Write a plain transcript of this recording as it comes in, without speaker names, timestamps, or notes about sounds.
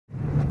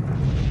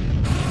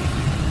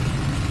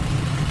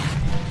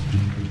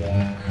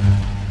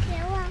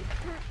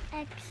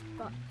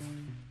spot.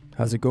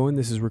 How's it going?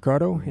 This is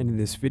Ricardo, and in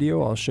this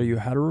video I'll show you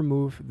how to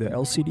remove the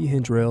LCD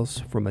hinge rails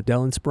from a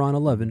Dell Inspiron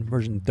 11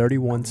 version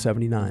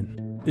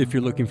 3179. If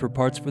you're looking for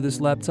parts for this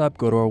laptop,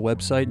 go to our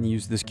website and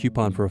use this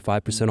coupon for a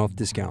 5% off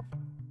discount.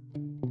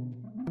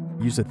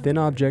 Use a thin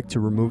object to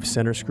remove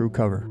center screw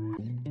cover.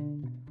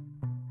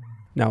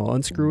 Now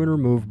unscrew and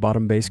remove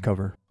bottom base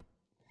cover.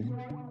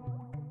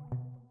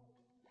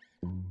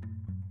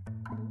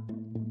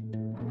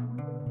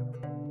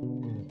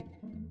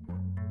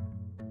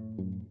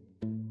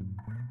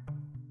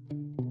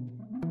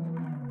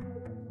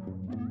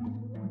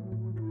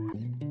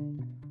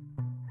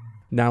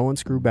 Now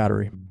unscrew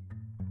battery.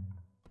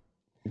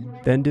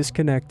 Then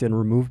disconnect and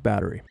remove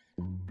battery.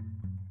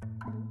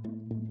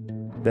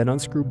 Then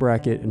unscrew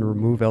bracket and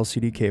remove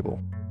LCD cable.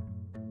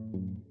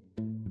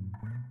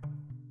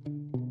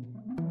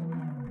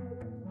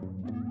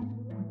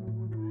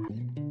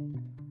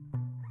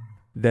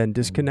 Then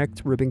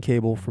disconnect ribbon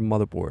cable from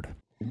motherboard.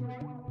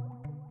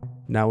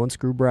 Now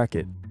unscrew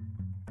bracket.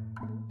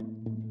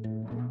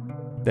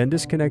 Then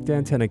disconnect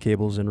antenna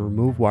cables and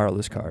remove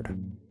wireless card.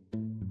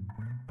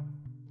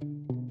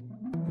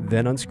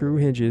 Then unscrew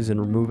hinges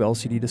and remove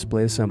LCD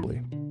display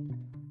assembly.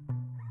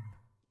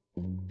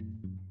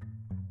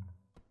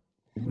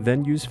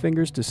 Then use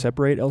fingers to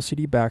separate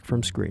LCD back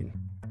from screen.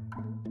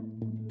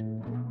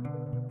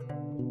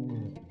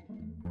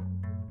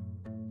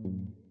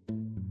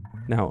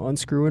 Now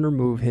unscrew and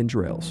remove hinge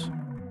rails.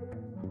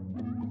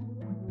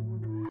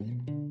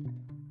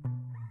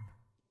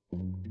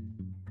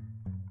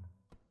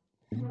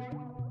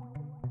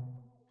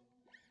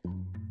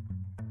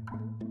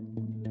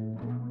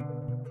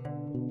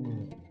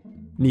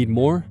 Need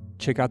more?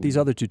 Check out these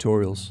other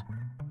tutorials.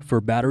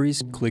 For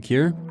batteries, click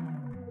here.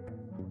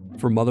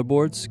 For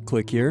motherboards,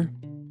 click here.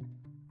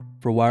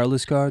 For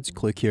wireless cards,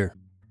 click here.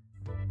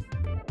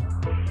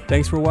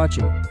 Thanks for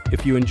watching.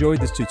 If you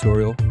enjoyed this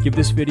tutorial, give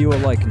this video a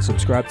like and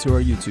subscribe to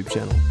our YouTube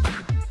channel.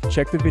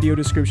 Check the video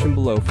description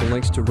below for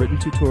links to written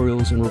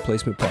tutorials and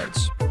replacement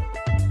parts.